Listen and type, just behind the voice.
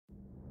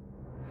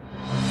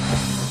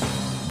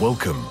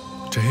Welcome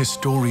to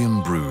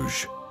Historium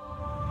Brugge.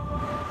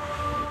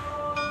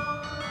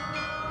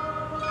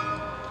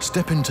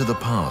 Step into the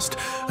past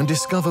and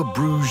discover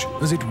Bruges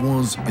as it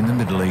was in the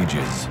Middle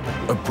Ages.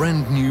 A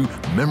brand new,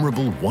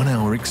 memorable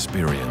one-hour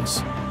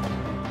experience.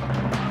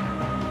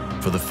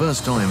 For the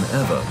first time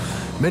ever,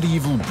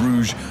 medieval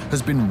Bruges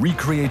has been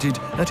recreated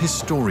at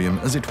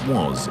Historium as it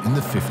was in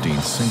the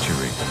 15th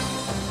century.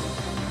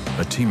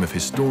 A team of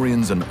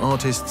historians and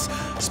artists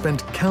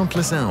spent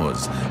countless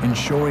hours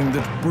ensuring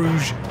that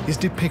Bruges is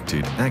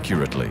depicted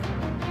accurately.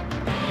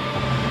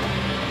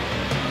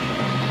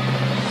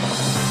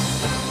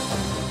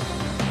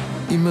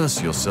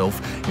 Immerse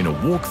yourself in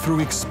a walk-through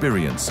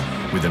experience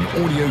with an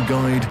audio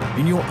guide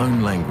in your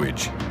own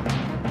language.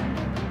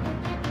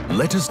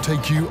 Let us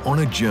take you on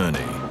a journey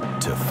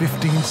to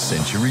 15th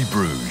century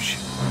Bruges.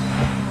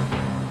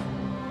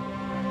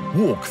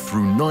 Walk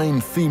through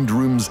 9 themed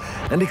rooms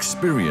and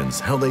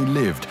experience how they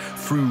lived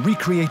through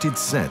recreated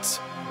sets,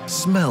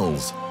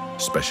 smells,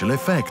 special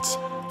effects,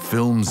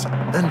 films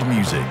and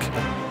music.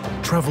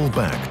 Travel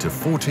back to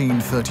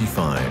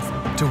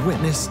 1435 to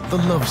witness the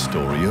love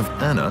story of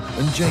Anna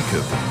and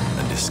Jacob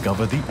and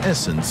discover the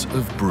essence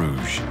of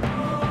Bruges.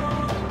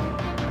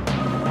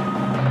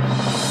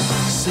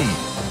 See,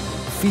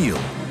 feel,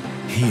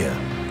 hear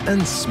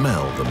and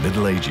smell the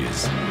Middle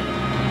Ages.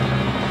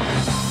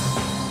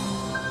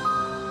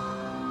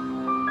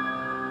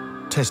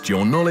 Test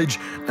your knowledge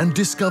and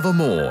discover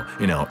more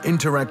in our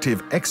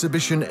interactive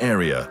exhibition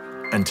area.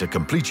 And to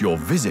complete your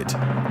visit,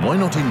 why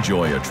not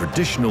enjoy a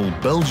traditional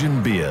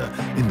Belgian beer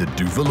in the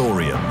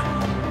Historium?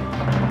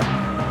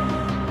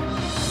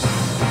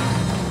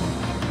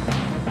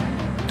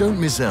 Don't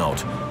miss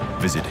out.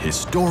 Visit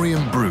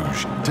Historium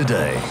Brugge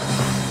today.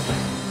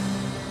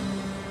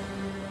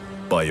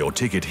 Buy your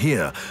ticket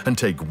here and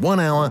take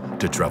 1 hour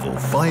to travel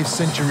 5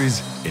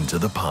 centuries into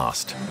the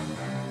past.